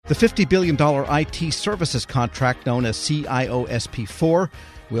The $50 billion IT services contract known as CIOSP4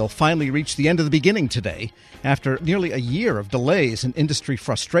 will finally reach the end of the beginning today. After nearly a year of delays and industry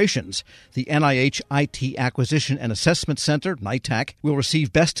frustrations, the NIH IT Acquisition and Assessment Center, NITAC, will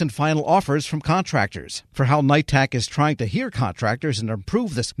receive best and final offers from contractors. For how NITAC is trying to hear contractors and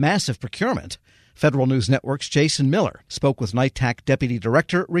improve this massive procurement, Federal News Network's Jason Miller spoke with NITAC Deputy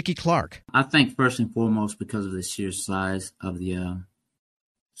Director Ricky Clark. I think first and foremost because of the sheer size of the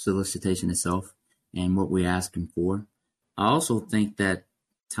solicitation itself and what we're asking for. I also think that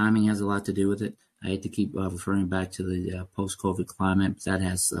timing has a lot to do with it. I hate to keep referring back to the post-COVID climate. That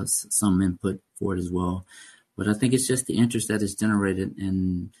has some input for it as well. But I think it's just the interest that is generated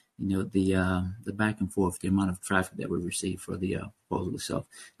and, the back and forth, the amount of traffic that we receive for the proposal itself.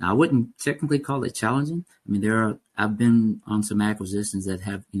 Now, I wouldn't technically call it challenging. I mean, I've been on some acquisitions that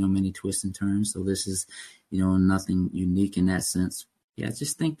have, many twists and turns. So this is, nothing unique in that sense. Yeah, I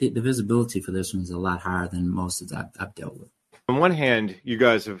just think that the visibility for this one is a lot higher than most that I've dealt with. On one hand, you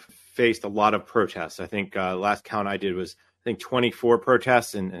guys have faced a lot of protests. I think last count I did was, 24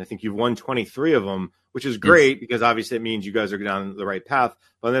 protests, and I think you've won 23 of them, which is great because obviously it means you guys are down the right path.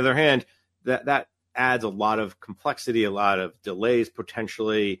 But on the other hand, that adds a lot of complexity, a lot of delays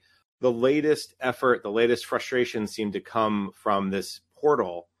potentially. The latest effort, the latest frustration seem to come from this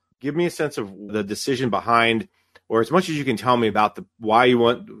portal. Give me a sense of the decision behind, or as much as you can tell me about why you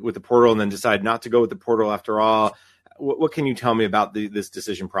went with the portal and then decide not to go with the portal after all. What can you tell me about this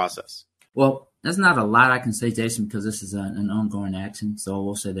decision process? Well, there's not a lot I can say, Jason, because this is an ongoing action. So I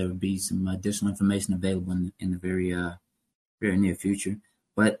will say there would be some additional information available in the very near future.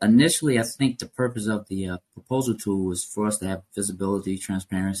 But initially, I think the purpose of the proposal tool was for us to have visibility,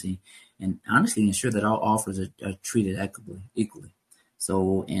 transparency, and honestly ensure that all offers are treated equally.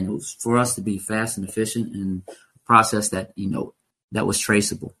 So, and it was for us to be fast and efficient and a process that, that was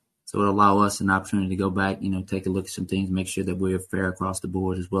traceable. So it'll allow us an opportunity to go back, take a look at some things, make sure that we're fair across the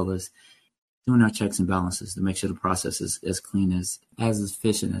board, as well as doing our checks and balances to make sure the process is as clean, as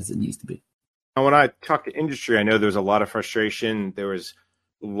efficient as it needs to be. And when I talk to industry, I know there's a lot of frustration. There was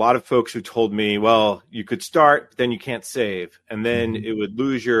a lot of folks who told me, well, you could start, but then you can't save. And then it would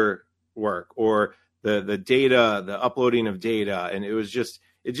lose your work or the data, the uploading of data. And it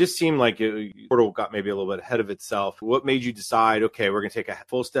just seemed like portal got maybe a little bit ahead of itself. What made you decide, okay, we're going to take a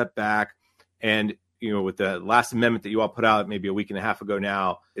full step back? And, with the last amendment that you all put out maybe a week and a half ago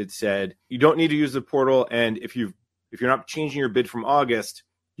now, it said you don't need to use the portal. And if you're not changing your bid from August,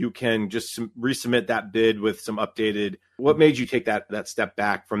 you can just resubmit that bid with some updated. What made you take that step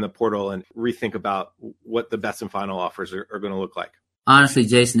back from the portal and rethink about what the best and final offers are going to look like? Honestly,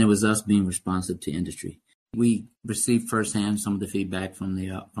 Jason, it was us being responsive to industry. We received firsthand some of the feedback from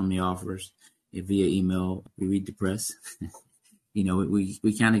the offers via email. We read the press. We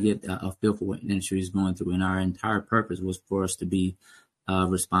kind of get a feel for what industry is going through, and our entire purpose was for us to be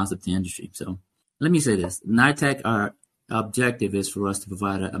responsive to industry. So let me say this. NITAC, our objective is for us to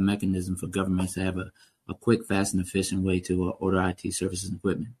provide a mechanism for governments to have a quick, fast, and efficient way to order IT services and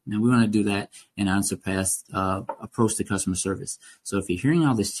equipment. Now, we want to do that in an unsurpassed approach to customer service. So if you're hearing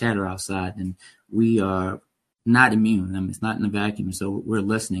all this chatter outside, then we are not immune. I mean, it's not in a vacuum. So we're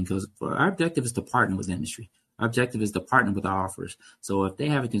listening because our objective is to partner with industry. Our objective is to partner with our offers. So if they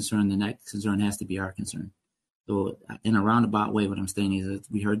have a concern, then that concern has to be our concern. So in a roundabout way, what I'm saying is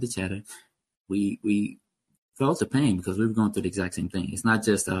that we heard the chatter. We felt the pain because we were going through the exact same thing. It's not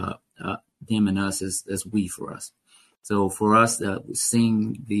just them and us, as we for us. So for us,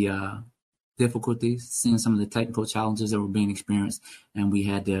 seeing the difficulties, seeing some of the technical challenges that were being experienced, and we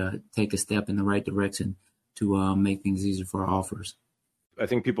had to take a step in the right direction to make things easier for our offers. I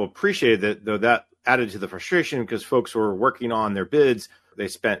think people appreciated that, though that added to the frustration because folks were working on their bids. They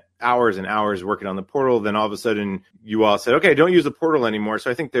spent hours and hours working on the portal. Then all of a sudden you all said, okay, don't use the portal anymore.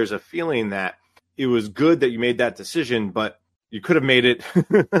 So I think there's a feeling that it was good that you made that decision, but you could have made it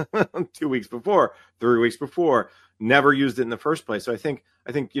 2 weeks before, 3 weeks before, never used it in the first place. So I think,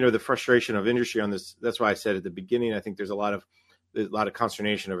 the frustration of industry on this, that's why I said at the beginning, I think there's a lot of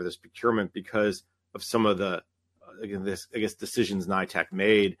consternation over this procurement because of some of the, decisions NITAC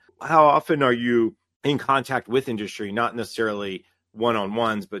made. How often are you in contact with industry? Not necessarily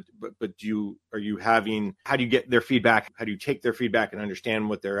one-on-ones, but how do you get their feedback? How do you take their feedback and understand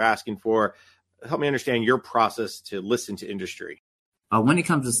what they're asking for? Help me understand your process to listen to industry. When it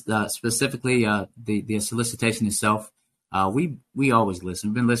comes to specifically the solicitation itself, we always listen.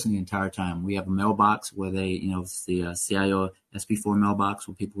 We've been listening the entire time. We have a mailbox where they, it's the CIO SP4 mailbox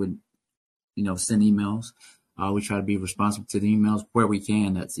where people would, send emails. We try to be responsive to the emails where we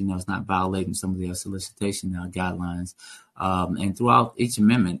can. That's, it's not violating some of the solicitation guidelines. And throughout each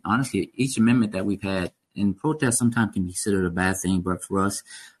amendment, honestly, each amendment that we've had, and protest sometimes can be considered a bad thing, but for us,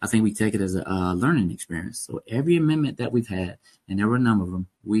 I think we take it as a learning experience. So every amendment that we've had, and there were a number of them,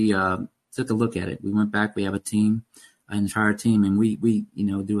 we took a look at it. We went back. We have a team, an entire team, and we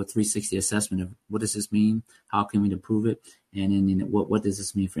do a 360 assessment of what does this mean, how can we improve it, and then what does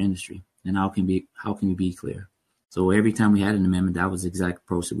this mean for industry, and how can we be clear. So every time we had an amendment, that was the exact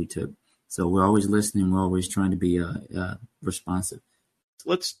approach that we took. So we're always listening. We're always trying to be responsive.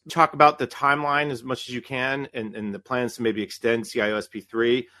 Let's talk about the timeline as much as you can and the plans to maybe extend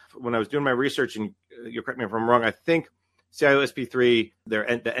CIO-SP3. When I was doing my research, and you correct me if I'm wrong, I think CIO-SP3, the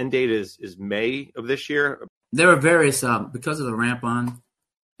end date is May of this year. There are various, because of the ramp on,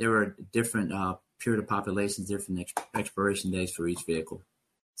 there are different period of populations, different expiration dates for each vehicle.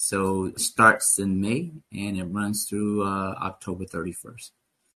 So it starts in May and it runs through October 31st.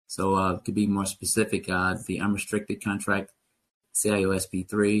 So to be more specific, the unrestricted contract,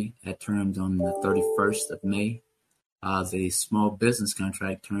 CIO-SP3 at terms on the 31st of May. The small business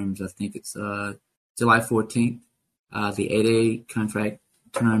contract terms, I think it's July 14th. The 8A contract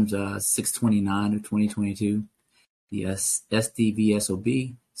terms 6/29 of 2022. The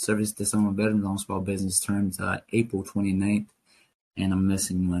SDVSOB, Service Disabled Veterans on Small Business terms April 29th. And I'm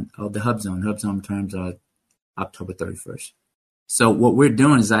missing one. Oh, the Hub Zone terms October 31st. So what we're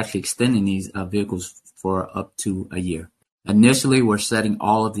doing is actually extending these vehicles for up to a year. Initially, we're setting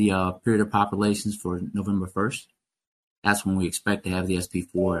all of the period of populations for November 1st. That's when we expect to have the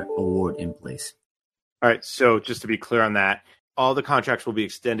SP4 award in place. All right. So just to be clear on that, all the contracts will be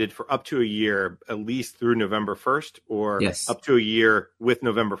extended for up to a year, at least through November 1st, or yes, up to a year with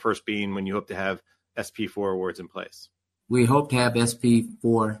November 1st being when you hope to have SP4 awards in place. We hope to have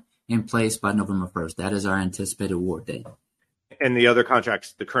SP4 in place by November 1st. That is our anticipated award date. And the other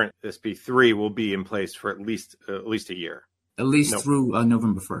contracts, the current SP3 will be in place for at least a year. At least through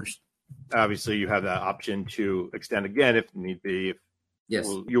November 1st. Obviously, you have that option to extend again if need be. Yes.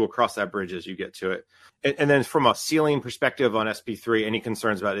 You will cross that bridge as you get to it. And then from a ceiling perspective on SP3, any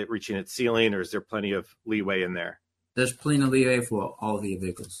concerns about it reaching its ceiling, or is there plenty of leeway in there? There's plenty of leeway for all the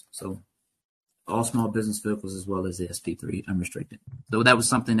vehicles. So all small business vehicles as well as the SP3 unrestricted. So that was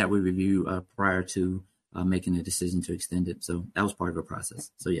something that we reviewed prior to making the decision to extend it. So that was part of the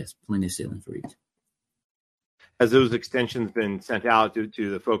process. So yes, plenty of ceiling for each. Has those extensions been sent out to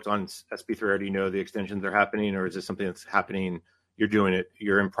the folks on SP3? Or do you know the extensions are happening, or is this something that's happening? You're doing it.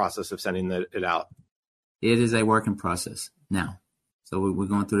 You're in process of sending it out. It is a work in process now. So we're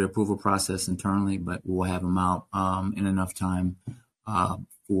going through the approval process internally, but we'll have them out in enough time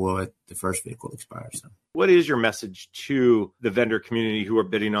for the first vehicle expires. So. What is your message to the vendor community who are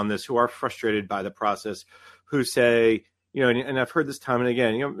bidding on this, who are frustrated by the process, who say, and I've heard this time and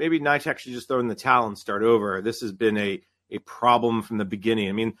again, maybe NITAC should just throw in the towel and start over. This has been a problem from the beginning.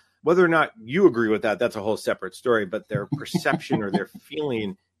 I mean, whether or not you agree with that, that's a whole separate story, but their perception or their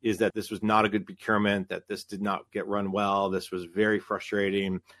feeling is that this was not a good procurement, that this did not get run well. This was very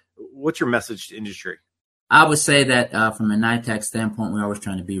frustrating. What's your message to industry? I would say that from a NITAC standpoint, we're always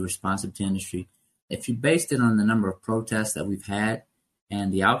trying to be responsive to industry. If you based it on the number of protests that we've had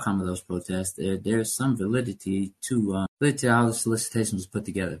and the outcome of those protests, there's some validity to how the solicitation was put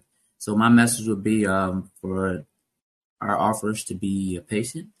together. So my message would be for our offers to be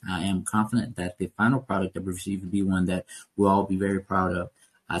patient. I am confident that the final product that we receive will be one that we'll all be very proud of.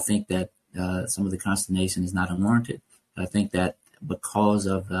 I think that some of the consternation is not unwarranted. I think that because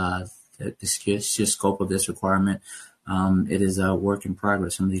of the sheer scope of this requirement, it is a work in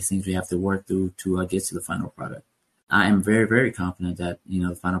progress. Some of these things we have to work through to get to the final product. I am very, very confident that,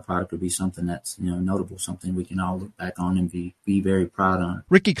 the final product will be something that's, notable, something we can all look back on and be very proud on.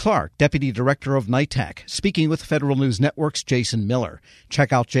 Ricky Clark, Deputy Director of NITAC, speaking with Federal News Network's Jason Miller.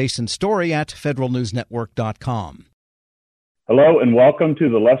 Check out Jason's story at federalnewsnetwork.com. Hello and welcome to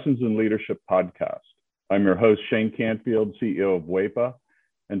the Lessons in Leadership podcast. I'm your host, Shane Canfield, CEO of WEPA,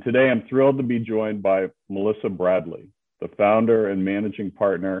 and today I'm thrilled to be joined by Melissa Bradley, the founder and managing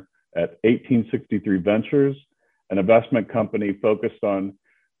partner at 1863 Ventures, an investment company focused on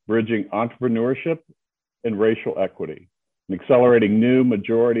bridging entrepreneurship and racial equity and accelerating new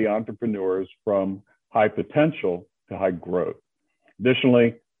majority entrepreneurs from high potential to high growth.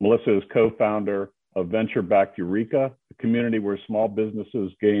 Additionally, Melissa is co-founder of Venture-Backed Eureka, a community where small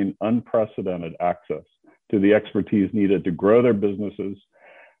businesses gain unprecedented access to the expertise needed to grow their businesses,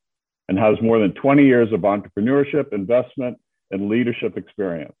 and has more than 20 years of entrepreneurship, investment, and leadership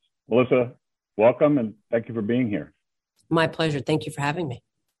experience. Melissa, welcome, and thank you for being here. My pleasure. Thank you for having me.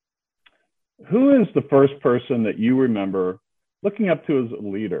 Who is the first person that you remember looking up to as a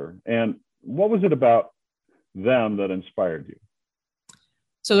leader, and what was it about them that inspired you?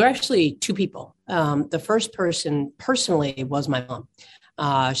 So there are actually two people. The first person personally was my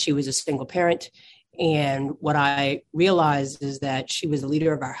mom. She was a single parent. And what I realized is that she was the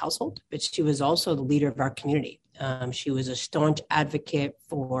leader of our household, but she was also the leader of our community. She was a staunch advocate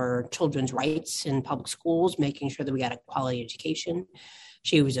for children's rights in public schools, making sure that we got a quality education.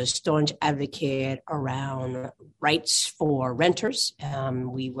 She was a staunch advocate around rights for renters.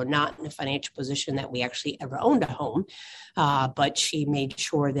 We were not in a financial position that we actually ever owned a home, but she made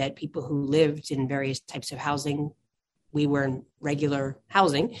sure that people who lived in various types of housing, we were in regular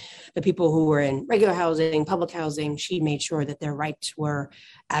housing, the people who were in regular housing, public housing, she made sure that their rights were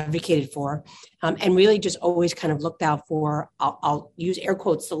advocated for, and really just always kind of looked out for, I'll use air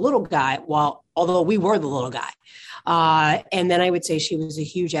quotes, the little guy, although we were the little guy. And then I would say she was a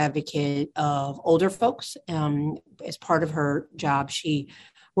huge advocate of older folks. As part of her job, she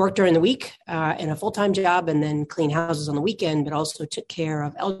worked during the week in a full-time job and then cleaned houses on the weekend, but also took care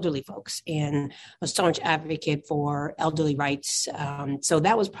of elderly folks and a staunch advocate for elderly rights. So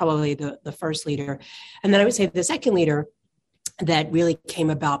that was probably the first leader. And then I would say the second leader that really came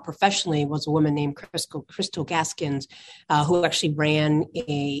about professionally was a woman named Crystal Gaskins, who actually ran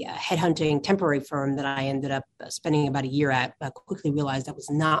a headhunting temporary firm that I ended up spending about a year at. I quickly realized that was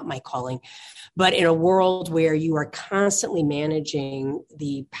not my calling. But in a world where you are constantly managing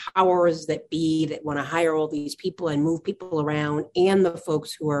the powers that be that want to hire all these people and move people around, and the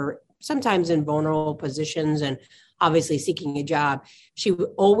folks who are sometimes in vulnerable positions and obviously seeking a job, she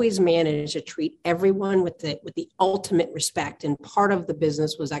would always manage to treat everyone with the ultimate respect. And part of the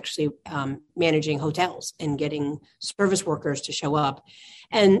business was actually managing hotels and getting service workers to show up.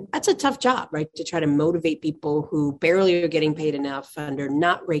 And that's a tough job, right? To try to motivate people who barely are getting paid enough under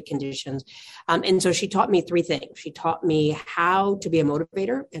not great conditions. And so she taught me three things. She taught me how to be a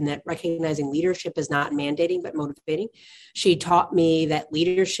motivator, and that recognizing leadership is not mandating, but motivating. She taught me that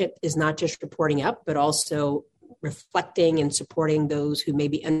leadership is not just reporting up, but also reflecting and supporting those who may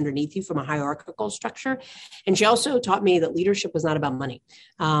be underneath you from a hierarchical structure. And she also taught me that leadership was not about money,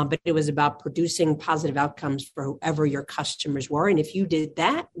 but it was about producing positive outcomes for whoever your customers were. And if you did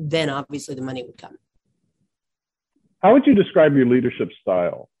that, then obviously the money would come. How would you describe your leadership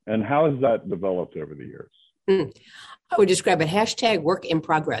style, and how has that developed over the years? I would describe it #work in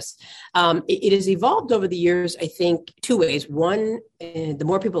progress. It has evolved over the years, I think, two ways. One, the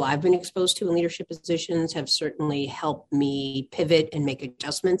more people I've been exposed to in leadership positions have certainly helped me pivot and make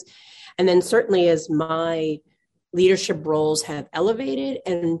adjustments. And then certainly as my leadership roles have elevated,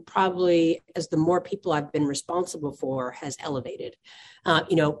 and probably as the more people I've been responsible for has elevated.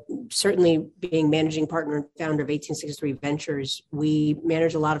 Certainly being managing partner and founder of 1863 Ventures, we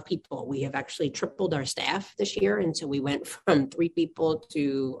manage a lot of people. We have actually tripled our staff this year. And so we went from 3 people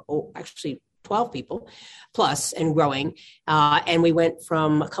to 12 people plus and growing. And we went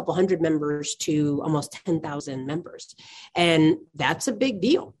from a couple hundred members to almost 10,000 members. And that's a big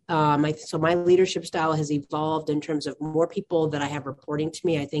deal. So my leadership style has evolved in terms of more people that I have reporting to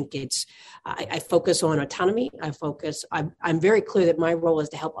me. I think I focus on autonomy. I'm very clear that my role is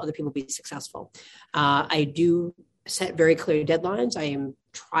to help other people be successful. I do set very clear deadlines. I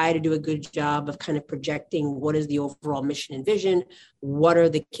try to do a good job of kind of projecting what is the overall mission and vision, what are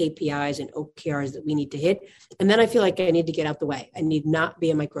the KPIs and OKRs that we need to hit. And then I feel like I need to get out the way. I need not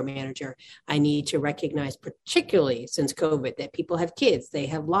be a micromanager. I need to recognize, particularly since COVID, that people have kids, they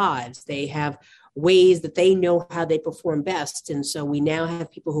have lives, they have ways that they know how they perform best. And so we now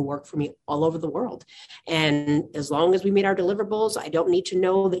have people who work for me all over the world. And as long as we meet our deliverables, I don't need to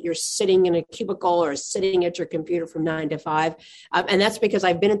know that you're sitting in a cubicle or sitting at your computer from 9 to 5. And that's because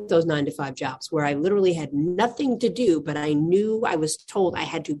I've been at those 9 to 5 jobs where I literally had nothing to do, but I knew I was told I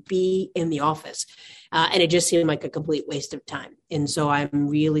had to be in the office. And it just seemed like a complete waste of time. And so I'm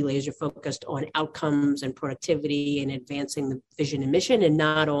really laser focused on outcomes and productivity and advancing the vision and mission, and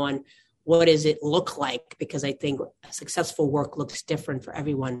not on what does it look like? Because I think successful work looks different for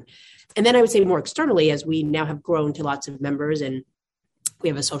everyone. And then I would say more externally, as we now have grown to lots of members and we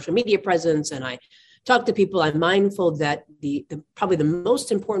have a social media presence and I talk to people, I'm mindful that the probably the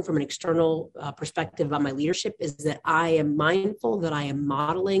most important from an external perspective about my leadership is that I am mindful that I am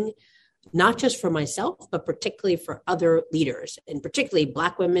modeling not just for myself, but particularly for other leaders, and particularly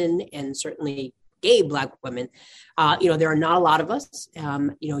Black women and certainly gay Black women. There are not a lot of us.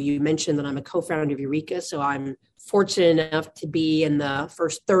 You mentioned that I'm a co-founder of Eureka, so I'm fortunate enough to be in the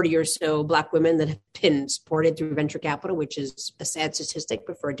first 30 or so Black women that have been supported through venture capital, which is a sad statistic,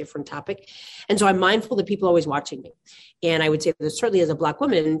 but for a different topic. And so I'm mindful that people are always watching me. And I would say that certainly as a Black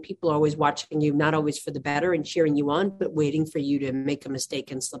woman, people are always watching you, not always for the better and cheering you on, but waiting for you to make a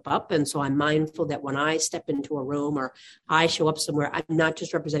mistake and slip up. And so I'm mindful that when I step into a room or I show up somewhere, I'm not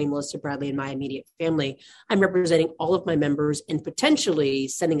just representing Melissa Bradley and my immediate family. I'm representing all of my members and potentially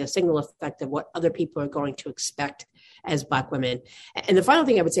sending a signal effect of what other people are going to expect as Black women. And the final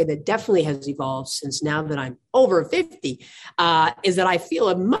thing I would say that definitely has evolved since now that I'm over 50 is that I feel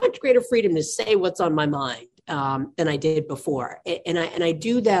a much greater freedom to say what's on my mind than I did before. And I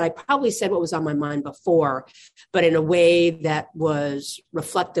do that. I probably said what was on my mind before, but in a way that was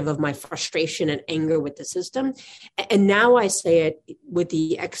reflective of my frustration and anger with the system. And now I say it with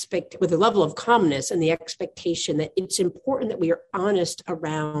the level of calmness and the expectation that it's important that we are honest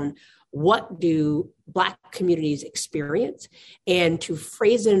around what do Black communities experience, and to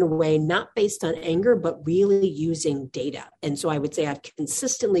phrase it in a way not based on anger, but really using data. And so I would say I've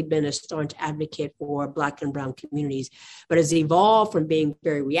consistently been a staunch advocate for Black and brown communities, but has evolved from being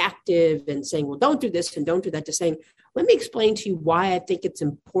very reactive and saying, well, don't do this and don't do that, to saying, let me explain to you why I think it's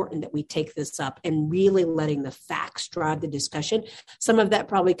important that we take this up, and really letting the facts drive the discussion. Some of that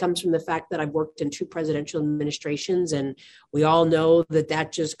probably comes from the fact that I've worked in 2 presidential administrations, and we all know that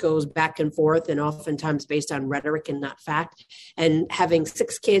that just goes back and forth and oftentimes based on rhetoric and not fact. And having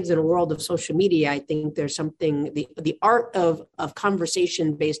 6 kids in a world of social media, I think there's something, the art of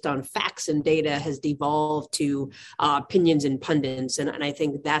conversation based on facts and data has devolved to opinions and pundits. And I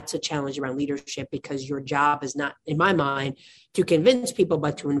think that's a challenge around leadership, because your job is not, in my mind, to convince people,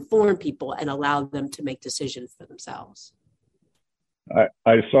 but to inform people and allow them to make decisions for themselves.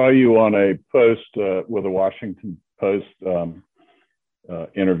 I saw you on a post with a Washington Post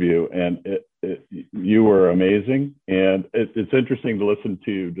interview, and you were amazing. And it's interesting to listen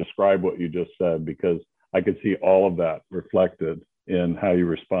to you describe what you just said, because I could see all of that reflected in how you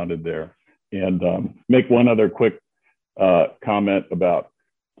responded there. And make one other quick comment about,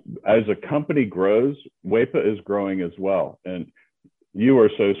 as a company grows, WEPA is growing as well. And you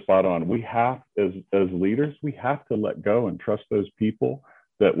are so spot on. We have, as leaders, we have to let go and trust those people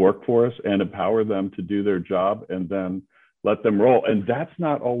that work for us and empower them to do their job, and then let them roll. And that's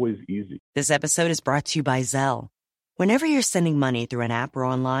not always easy. This episode is brought to you by Zelle. Whenever you're sending money through an app or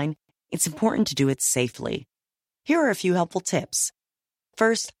online, it's important to do it safely. Here are a few helpful tips.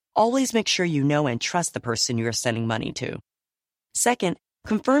 First, always make sure you know and trust the person you are sending money to. Second,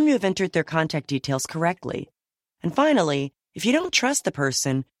 confirm you have entered their contact details correctly. And finally, if you don't trust the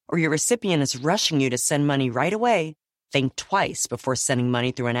person, or your recipient is rushing you to send money right away, think twice before sending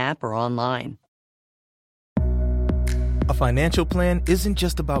money through an app or online. A financial plan isn't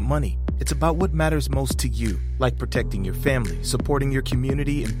just about money. It's about what matters most to you, like protecting your family, supporting your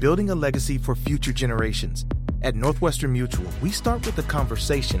community, and building a legacy for future generations. At Northwestern Mutual, we start with a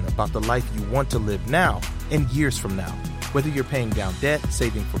conversation about the life you want to live now and years from now. Whether you're paying down debt,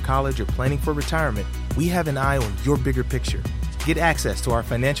 saving for college, or planning for retirement, we have an eye on your bigger picture. Get access to our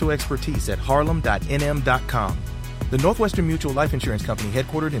financial expertise at harlem.nm.com. The Northwestern Mutual Life Insurance Company,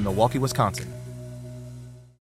 headquartered in Milwaukee, Wisconsin.